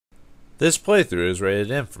This playthrough is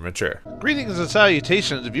rated M for mature. Greetings and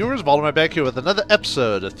salutations, viewers. Vauldemare back here with another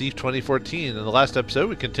episode of Thief 2014. In the last episode,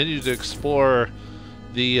 we continued to explore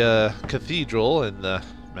the cathedral in the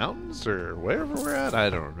mountains, or wherever we're at.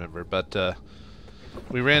 I don't remember, but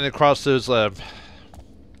we ran across those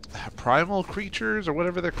primal creatures, or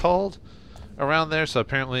whatever they're called, around there. So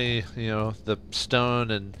apparently, you know, the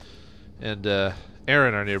stone and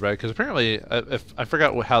Erin are nearby, because apparently, I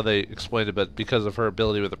forgot how they explained it, but because of her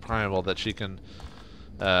ability with the primal, that she can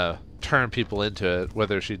turn people into it,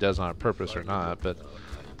 whether she does on purpose or not. But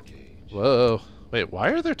whoa, wait,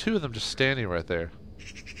 why are there two of them just standing right there?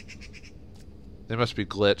 They must be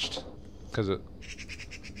glitched, because it.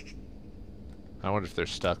 I wonder if they're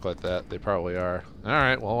stuck like that. They probably are. All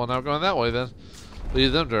right, well, we're not going that way then.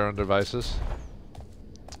 Leave them to their own devices.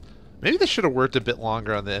 Maybe they should have worked a bit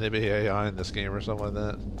longer on the enemy AI in this game or something like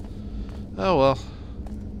that. Oh well.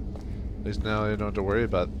 At least now you don't have to worry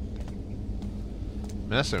about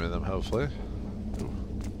messing with them, hopefully. Ooh.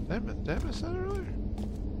 Did I miss that earlier?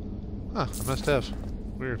 Huh, I must have.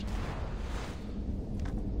 Weird.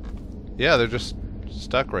 Yeah, they're just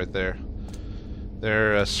stuck right there.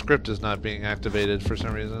 Their script is not being activated for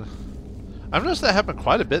some reason. I've noticed that happen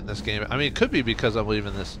quite a bit in this game. I mean, it could be because I'm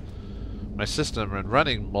leaving my system and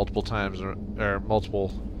running multiple times or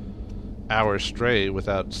multiple hours straight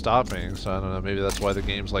without stopping, so I don't know, maybe that's why the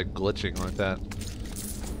game's like glitching like that.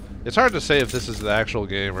 It's hard to say if this is the actual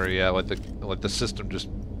game or yeah, like the system just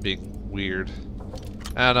being weird.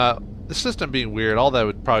 And the system being weird, all that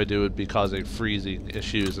would probably do would be causing freezing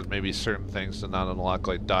issues and maybe certain things to not unlock,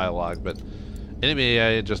 like dialogue, but enemy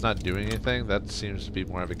AI just not doing anything, that seems to be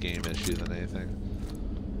more of a game issue than anything.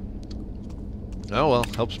 Oh well,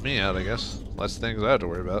 helps me out, I guess. Less things I have to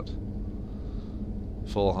worry about.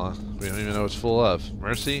 Full, huh? We don't even know what's full of.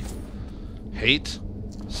 Mercy? Hate?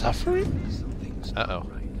 Suffering?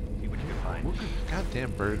 Uh-oh.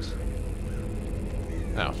 Goddamn birds.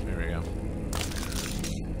 Oh, here we go.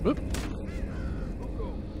 Whoop.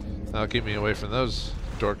 That'll keep me away from those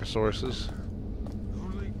Dorkosauruses.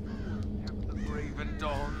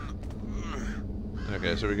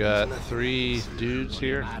 Okay, so we got 3 dudes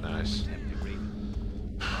here. Nice.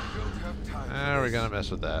 We're gonna mess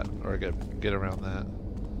with that, or get around that.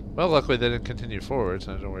 Well, luckily they didn't continue forward,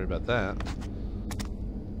 so don't worry about that.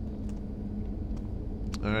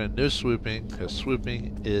 Alright, no swooping, because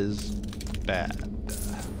swooping is bad.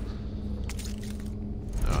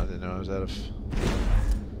 Oh, I didn't know I was out of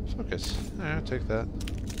focus. Alright, I'll take that.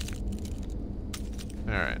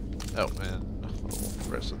 Alright. Oh, and we'll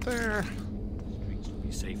press it there.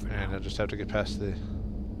 And I'll just have to get past the...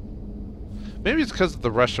 Maybe it's because of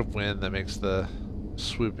the rush of wind that makes the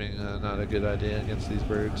swooping not a good idea against these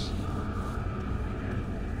birds.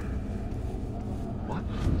 What?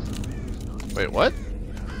 Wait, what?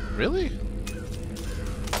 Really?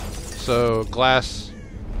 So glass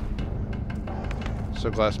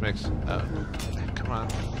makes... Oh, come on.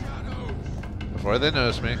 Before they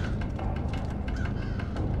notice me.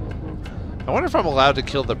 I wonder if I'm allowed to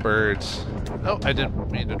kill the birds. Oh, I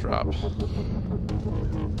didn't mean to drop.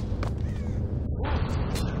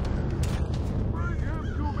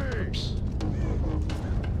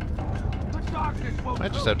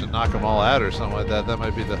 Might just have to knock them all out or something like that. That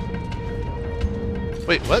might be the...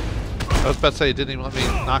 Wait, what? I was about to say it didn't even let me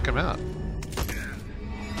knock him out.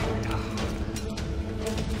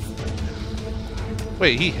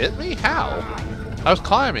 Wait, he hit me? How? I was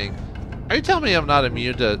climbing. Are you telling me I'm not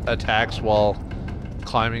immune to attacks while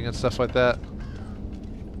climbing and stuff like that?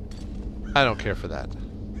 I don't care for that.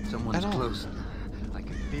 Someone's close. I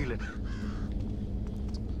can feel it.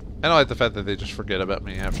 I don't like the fact that they just forget about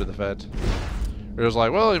me after the fact. It was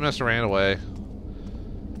like, well, he must have ran away.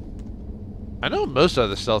 I know most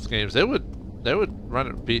other stealth games they would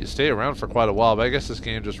stay around for quite a while, but I guess this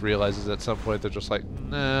game just realizes at some point they're just like,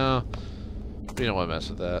 no, we don't want to mess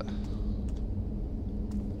with that.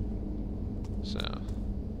 So,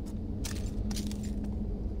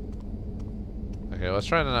 okay, let's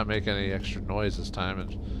try to not make any extra noise this time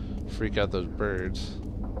and freak out those birds.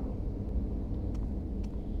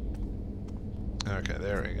 Okay,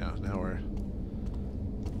 there we go. Now we're...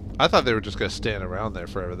 I thought they were just gonna stand around there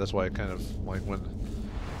forever. That's why I kind of like when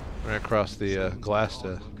ran across the glass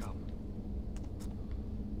to...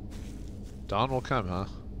 Dawn will come, huh?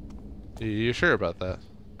 You sure about that?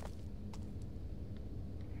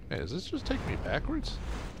 Hey, does this just take me backwards?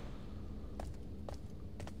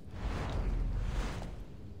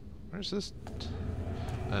 Where's this?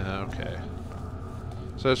 Okay.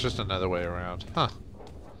 So it's just another way around. Huh.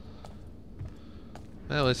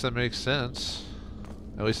 Well, at least that makes sense.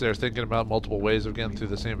 At least they're thinking about multiple ways of getting through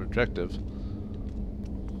the same objective.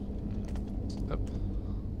 Yep.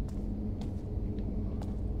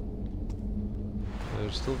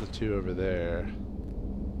 There's still the two over there.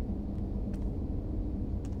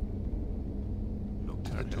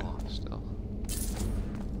 Okay, still.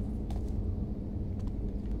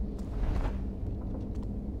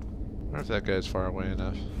 I wonder if that guy's far away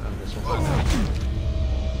enough. I guess we'll find out.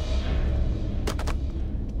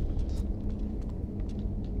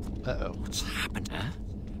 Uh-oh. What's happened, huh?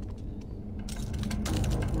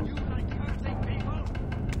 You like hurting people?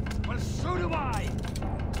 Well, so do I.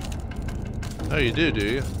 Oh, you do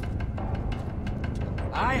you?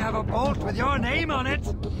 I have a bolt with your name on it.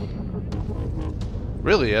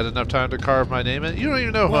 Really? You had enough time to carve my name in? You don't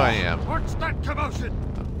even know who I am. What's that commotion?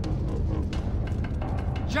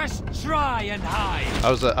 Just try and hide.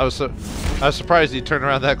 I was surprised he turned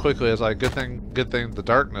around that quickly. I was like, good thing the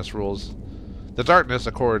darkness rules. The darkness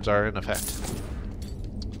accords are in effect.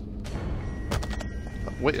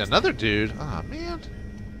 Wait, another dude? Ah, man.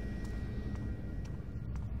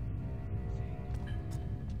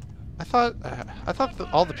 I thought that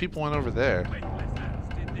all the people went over there.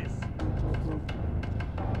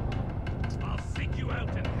 I'll seek you out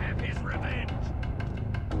and have his revenge.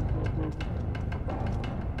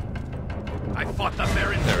 I fought the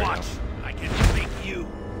Baron's watch. I can make you.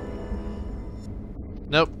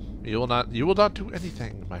 Nope. You will not do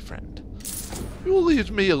anything, my friend. You will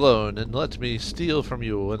leave me alone and let me steal from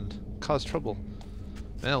you and cause trouble.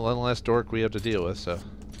 Well, one less dork we have to deal with, so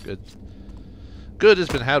good. Good has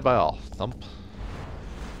been had by all. Thump.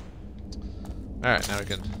 Alright, now we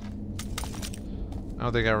can... I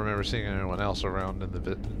don't think I remember seeing anyone else around in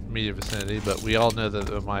the immediate vicinity, but we all know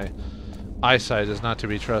that my eyesight is not to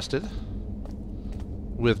be trusted.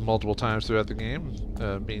 With multiple times throughout the game.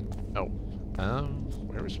 Where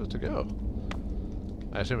are we supposed to go?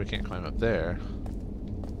 I assume we can't climb up there.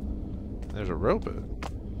 There's a rope.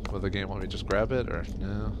 Will the game let me just grab it, or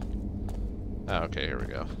no? Oh, okay, here we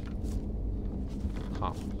go.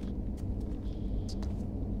 Huh.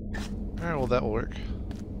 Alright, well that will work.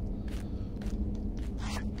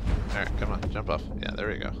 Alright, come on, jump off. Yeah, there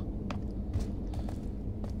we go.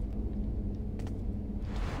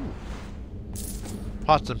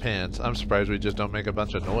 Pots and pans. I'm surprised we just don't make a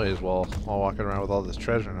bunch of noise while walking around with all this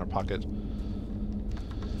treasure in our pocket.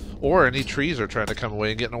 Or any trees are trying to come away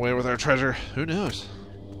and getting away with our treasure. Who knows?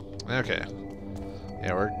 Okay.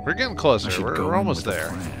 Yeah, we're getting closer. We're almost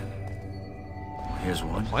there. Here's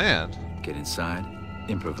one. Plan? Get inside.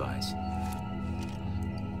 Improvise.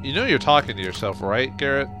 You know you're talking to yourself, right,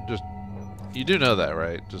 Garrett? You do know that,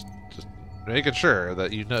 right? Just making sure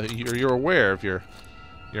that you know you're aware of your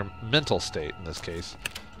mental state in this case.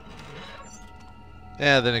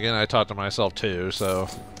 Yeah, then again, I talk to myself too, so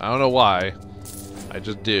I don't know why. I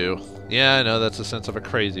just do. Yeah, I know that's the sense of a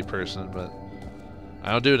crazy person, but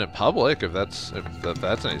I don't do it in public if that's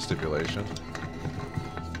any stipulation.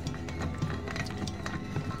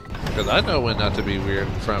 Because I know when not to be weird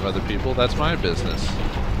in front of other people. That's my business.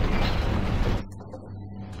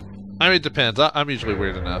 I mean, it depends. I'm usually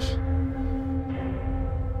weird enough.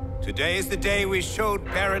 Today is the day we showed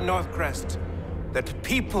Baron Northcrest that the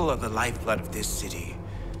people are the lifeblood of this city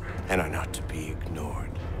and are not to be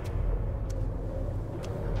ignored.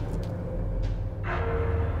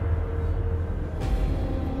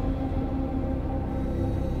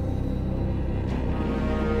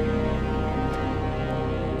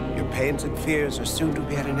 Your pains and fears are soon to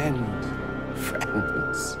be at an end,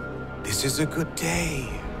 friends. This is a good day.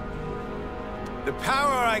 The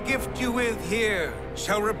power I gift you with here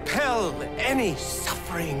shall repel any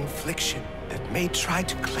suffering affliction that may try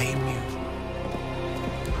to claim you.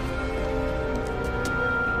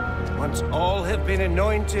 Once all have been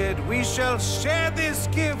anointed, we shall share this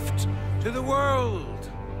gift to the world.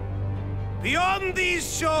 Beyond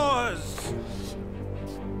these shores.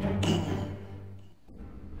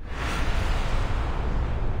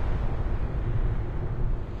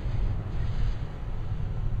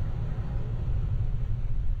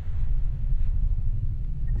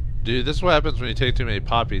 Dude, this is what happens when you take too many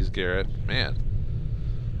poppies, Garrett. Man.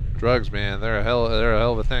 Drugs, man, they're a hell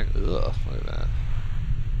of a thing. Ugh, look at that.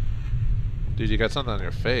 Dude, you got something on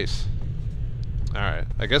your face. Alright,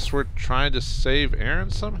 I guess we're trying to save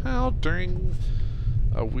Erin somehow during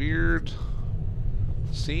a weird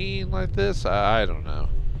scene like this? I don't know.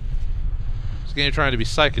 This game trying to be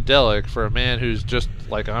psychedelic for a man who's just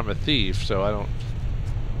like, I'm a thief, so I don't...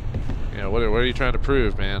 You know, what are you trying to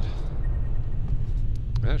prove, man?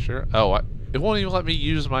 Yeah, sure. Oh, it won't even let me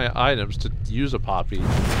use my items to use a poppy.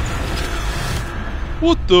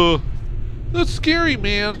 What the? That's scary,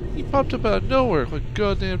 man. He popped up out of nowhere like a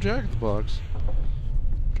goddamn Jack-in-the-Box.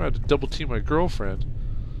 Tried to double team my girlfriend.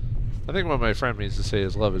 I think what my friend means to say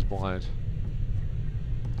is love is blind.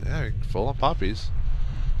 Yeah, full on poppies.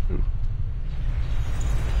 Ooh.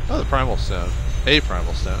 Oh, the primal stone. A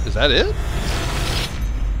primal stone. Is that it?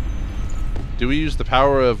 Do we use the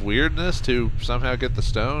power of weirdness to somehow get the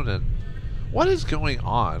stone? And what is going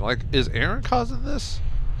on? Like, is Aaron causing this?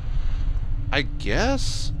 I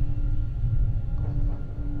guess?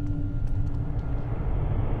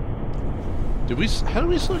 How do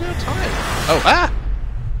we slow down time? Oh, ah!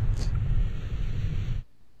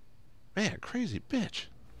 Man, crazy bitch.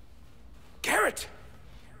 Garrett!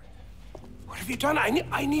 What have you done? I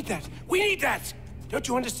need that. We need that! Don't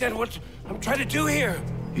you understand what I'm trying to do here?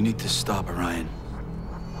 You need to stop, Orion.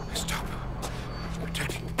 Stop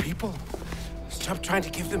protecting people. Stop trying to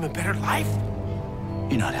give them a better life.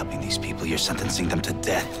 You're not helping these people, you're sentencing them to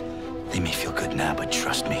death. They may feel good now, but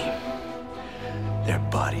trust me, their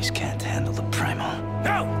bodies can't handle the primal.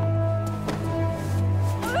 No!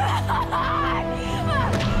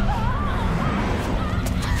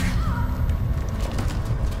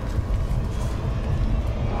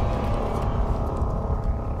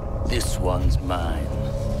 This one's mine.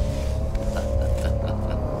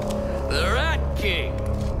 The Rat King.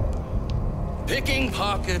 Picking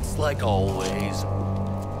pockets like always.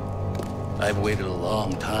 I've waited a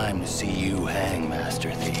long time to see you hang,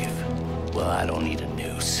 Master Thief. Well, I don't need a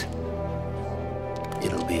noose.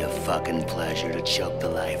 It'll be a fucking pleasure to choke the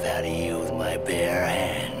life out of you with my bare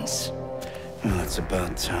hands. Well, it's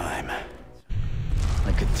about time.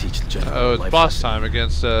 I could teach the general. Oh, it's boss time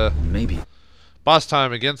against maybe. Boss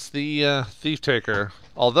time against the Thief Taker.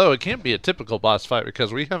 Although it can't be a typical boss fight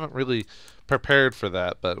because we haven't really prepared for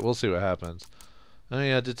that, but we'll see what happens. Oh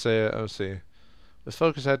yeah, I did say it. Oh, see. With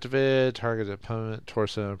focus activated, target opponent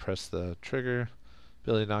torso and press the trigger.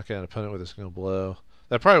 Ability to knock out an opponent with a single blow.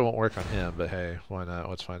 That probably won't work on him, but hey, why not?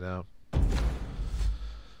 Let's find out.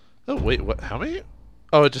 Oh wait, what? How many?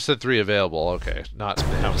 Oh, it just said 3 available. Okay, not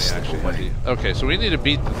how many actually have he. Okay, so we need to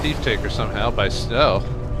beat the Thief Taker somehow by snow.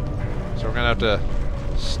 So we're gonna have to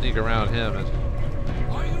sneak around him, and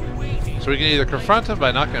so we can either confront him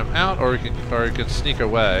by knocking him out, or we can sneak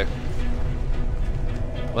away.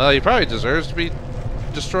 Well, he probably deserves to be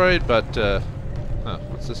destroyed, but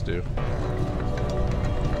what's this do?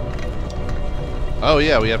 Oh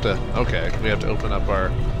yeah, we have to. Okay, we have to open up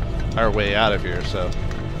our way out of here. So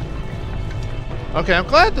okay, I'm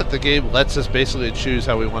glad that the game lets us basically choose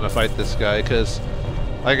how we want to fight this guy, because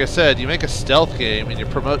like I said, you make a stealth game and you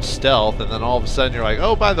promote stealth, and then all of a sudden you're like,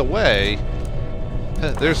 oh, by the way,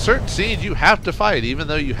 there's certain scenes you have to fight, even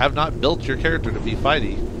though you have not built your character to be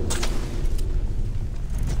fighty.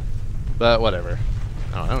 But whatever.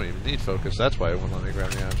 Oh, I don't even need focus. That's why it wouldn't let me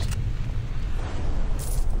grab the arms.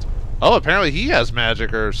 Oh, apparently he has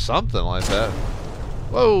magic or something like that.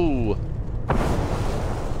 Whoa!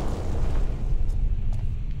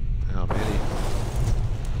 Oh, man.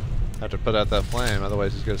 Have to put out that flame,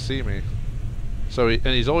 otherwise he's gonna see me. So and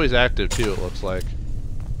he's always active too, it looks like.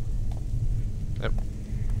 Yep.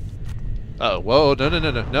 Oh, whoa,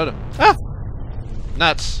 no. Ah!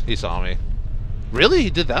 Nuts! He saw me. Really? He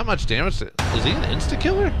did that much damage to... Is he an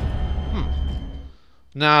insta-killer?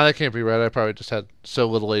 Nah, that can't be right. I probably just had so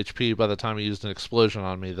little HP by the time he used an explosion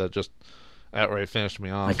on me that just outright finished me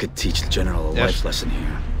off. I could teach the general a life lesson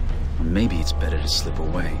here. Or maybe it's better to slip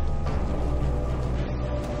away.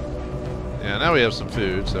 Yeah, now we have some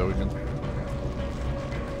food, so we can...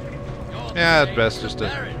 Yeah, it's best just to...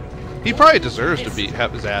 He probably deserves to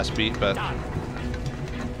have his ass beat, but...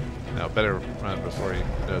 No, better run before he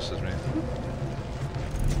notices me.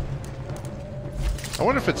 I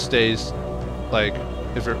wonder if it stays, like,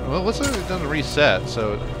 if it... Well, let's say it doesn't reset,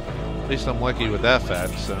 so at least I'm lucky with that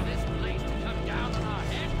fact, so...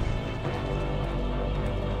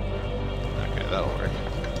 Okay, that'll work.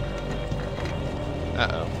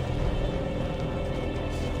 Uh-oh.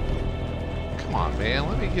 Come on, man.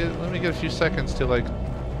 Let me get a few seconds to like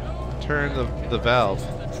turn the valve.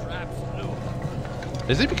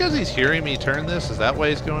 Is it because he's hearing me turn this? Is that why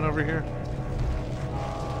he's going over here?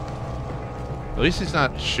 At least he's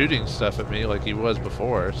not shooting stuff at me like he was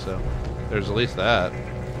before, so there's at least that.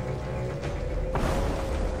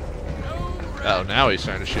 Oh, now he's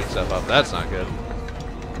starting to shoot stuff up. That's not good.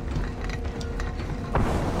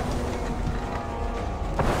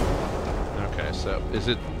 Okay, so is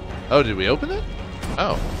it... Oh, did we open it?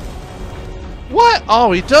 Oh. What?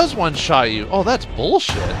 Oh, he does one-shot you. Oh, that's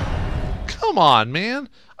bullshit. Come on, man.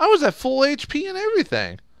 I was at full HP and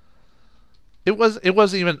everything. It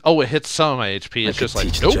wasn't even... Oh, it hits some of my HP. It's just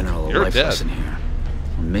like, nope, you're dead. Here.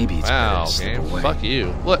 Maybe it's wow, game. Fuck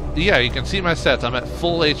you. Look, yeah, you can see my stats. I'm at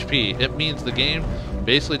full HP. It means the game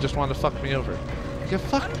basically just wanted to fuck me over. You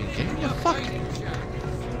fucked me, game. You fucked me.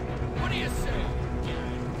 What do you say?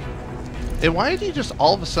 And why did he just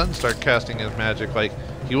all of a sudden start casting his magic? Like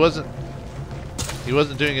he wasn't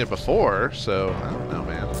doing it before, so I don't know,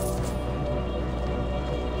 man.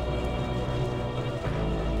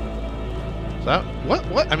 So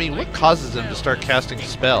what? I mean, what causes him to start casting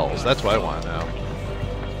spells? That's what I want to know.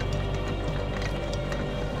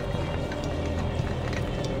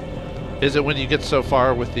 Is it when you get so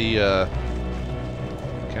far with the?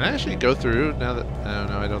 Can I actually go through now that? Oh,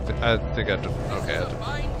 no, I don't think. I think I have to. Okay. I have to.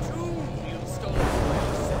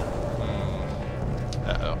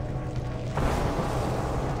 Uh-oh.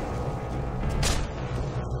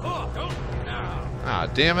 Ah,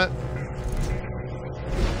 damn it.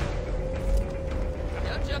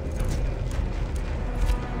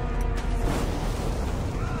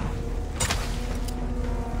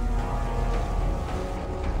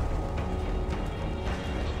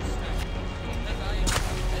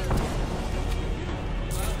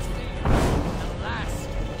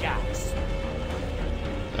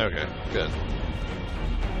 Okay, good.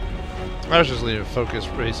 I was just leaving focus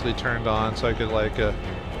basically turned on so I could like man,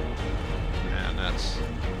 that's...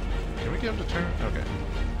 Can we get him to turn? Okay.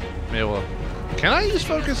 Maybe we'll... Can I use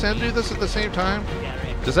focus and do this at the same time?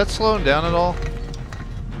 Does that slow him down at all?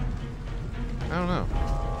 I don't know.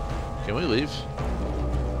 Can we leave?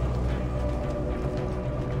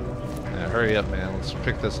 Yeah, hurry up, man. Let's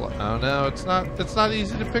pick this. Oh no, it's not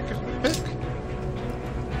easy to pick.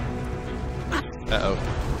 Uh-oh.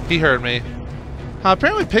 He heard me.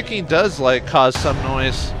 Apparently picking does like cause some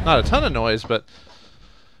noise. Not a ton of noise, but...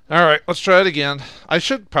 Alright, let's try it again. I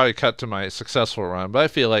should probably cut to my successful run, but I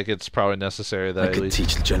feel like it's probably necessary that I at least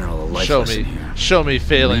teach the general a life lesson here. Show me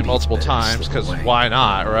failing Maybe multiple it's better to times, slip because away. why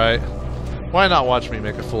not, right? Why not watch me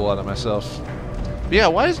make a fool out of myself? But yeah,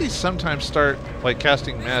 why does he sometimes start like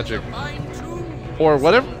casting magic? Or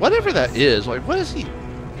whatever that is, like what is he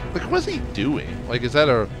doing? Like is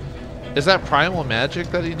that primal magic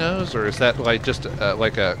that he knows, or is that like just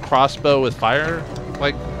like a crossbow with fire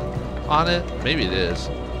like on it? Maybe it is.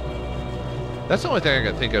 That's the only thing I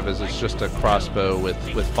can think of is it's just a crossbow with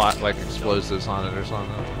like explosives on it or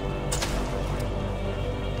something.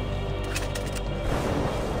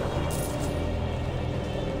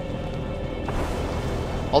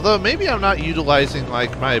 Although maybe I'm not utilizing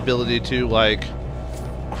like my ability to like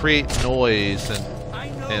create noise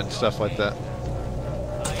and stuff like that.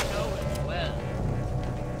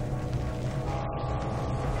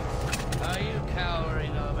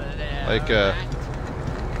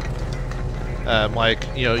 Like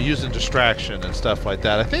you know, using distraction and stuff like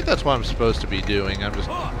that. I think that's what I'm supposed to be doing. I'm just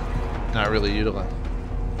not really utilizing.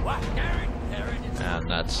 Ah,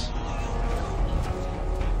 nuts.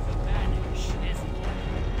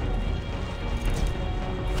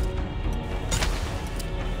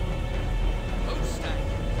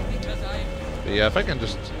 But yeah, if I can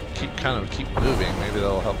just keep moving, maybe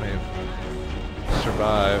that'll help me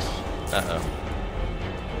survive. Uh-oh.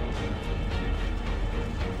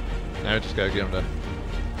 Now I just gotta get him to...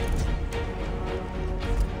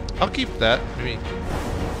 I'll keep that. Maybe...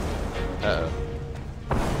 Uh-oh.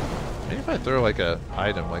 Maybe if I throw like a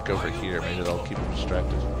item like over here, maybe that'll keep him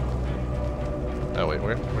distracted. Oh wait,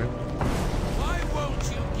 where?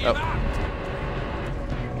 Oh.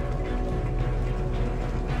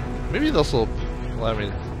 Maybe this will allow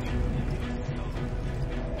me...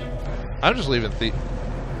 I'm just leaving the...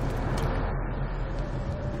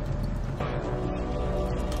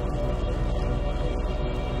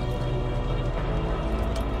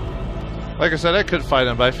 Like I said, I could fight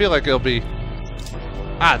him, but I feel like it'll be...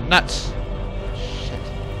 Ah, nuts! Shit.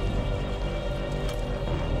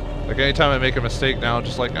 Like anytime I make a mistake now, I'm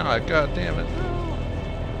just like, oh, god damn it. No.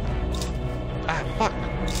 Ah, fuck.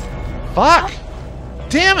 Fuck!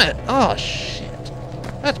 Damn it! Oh, shit.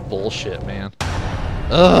 That's bullshit, man.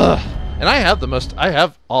 Ugh. And I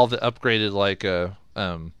have all the upgraded, like,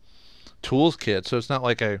 tools kit, so it's not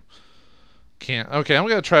like I... Can't. Okay, I'm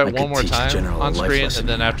gonna try it one more time on screen, and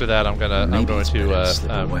then after that, I'm going to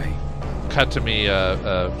cut to me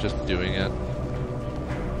just doing it,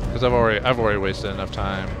 because I've already wasted enough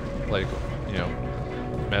time, like you know,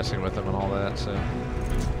 messing with them and all that. So,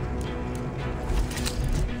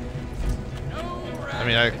 I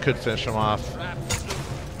mean, I could finish them off. All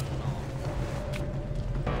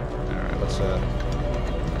right, let's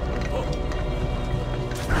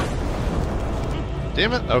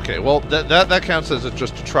Damn it. Okay, well that counts as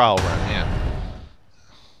just a trial run, yeah.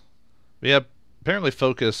 Yeah, apparently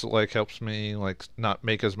focus like helps me like not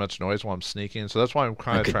make as much noise while I'm sneaking, so that's why I'm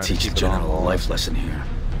kind of trying to keep it on a life lesson here.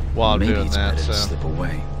 while I'm Maybe doing it's that. better So to slip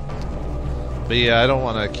away. But yeah, I don't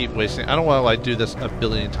want to keep wasting. I don't want to like do this a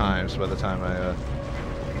billion times by the time I.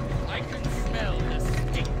 I can smell the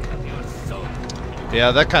stink of your soul.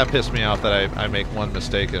 Yeah, that kind of pissed me off that I make one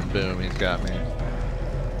mistake and boom, he's got me.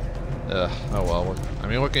 Oh well. I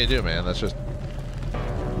mean, what can you do, man? That's just.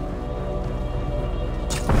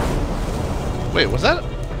 Wait, was that?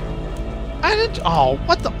 I didn't. Oh,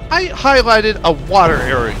 what the? I highlighted a water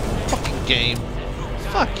area. Fucking game.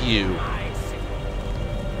 Fuck you.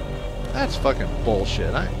 That's fucking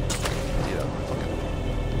bullshit. Fucking.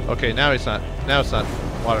 Okay, now it's not. Now it's not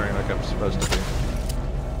watering like I'm supposed to be.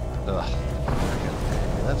 Ugh.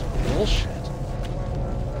 That's bullshit.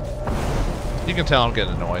 You can tell I'm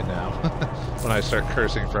getting annoyed now when I start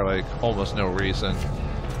cursing for like almost no reason.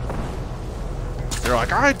 You're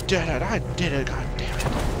like, I did it, god damn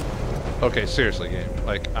it. Okay, seriously, game.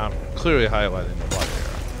 Like, I'm clearly highlighting the water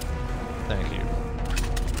arrow. Thank you.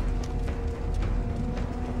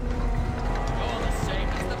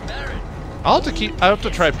 I'll have to keep. I have to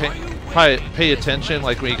try pay attention,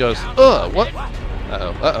 like when he goes, what?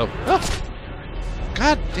 Uh oh.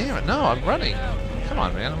 God damn it! No, I'm running. Come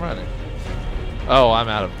on, man, I'm running. Oh, I'm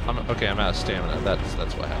out of stamina.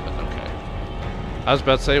 That's what happened. Okay. I was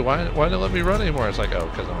about to say, why didn't it let me run anymore? It's like, oh,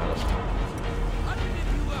 because I'm out of stamina.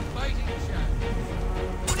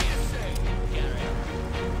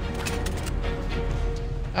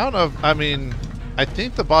 I don't know. I mean, I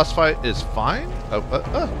think the boss fight is fine.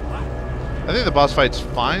 I think the boss fight's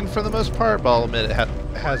fine for the most part, but I'll admit it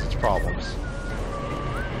has its problems.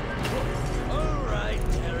 All right,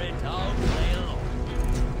 Garrett, I'll play along.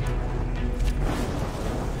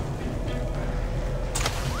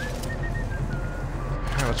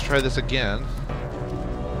 Alright, let's try this again.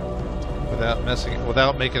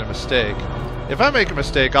 Without making a mistake. If I make a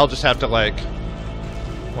mistake, I'll just have to like,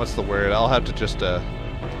 what's the word? I'll have to just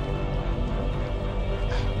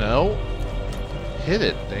no. Hit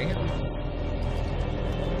it, dang it.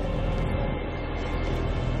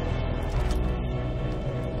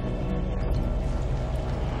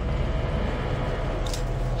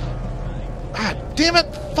 God damn it!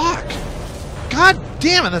 Fuck! God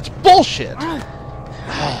damn it! That's bullshit!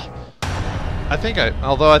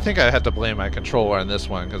 Although I think I had to blame my controller on this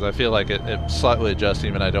one because I feel like it slightly adjusts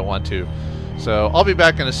even I don't want to. So I'll be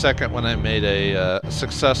back in a second when I made a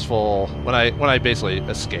successful when I basically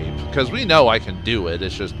escape because we know I can do it.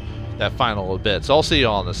 It's just that final little bit. So I'll see you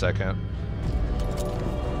all in a second.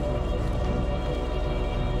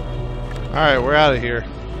 All right, we're out of here.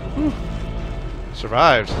 Whew.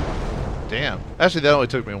 Survived. Damn. Actually, that only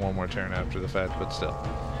took me one more turn after the fact, but still.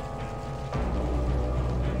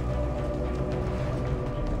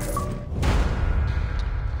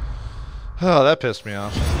 Oh, that pissed me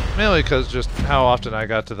off. Mainly because just how often I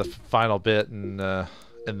got to the final bit and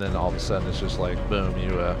then all of a sudden it's just like, boom,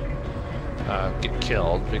 you get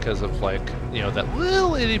killed because of like, you know, that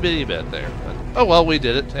little itty bitty bit there. But, oh well, we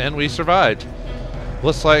did it and we survived.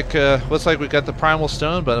 Looks like we got the primal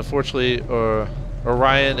stone, but unfortunately,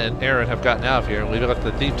 Orion and Erin have gotten out of here, and we've got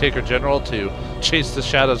the Thief Taker General to chase the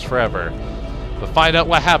shadows forever. But find out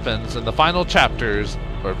what happens in the final chapter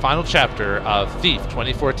of Thief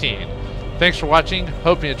 2014. Thanks for watching,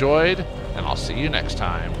 hope you enjoyed, and I'll see you next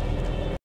time.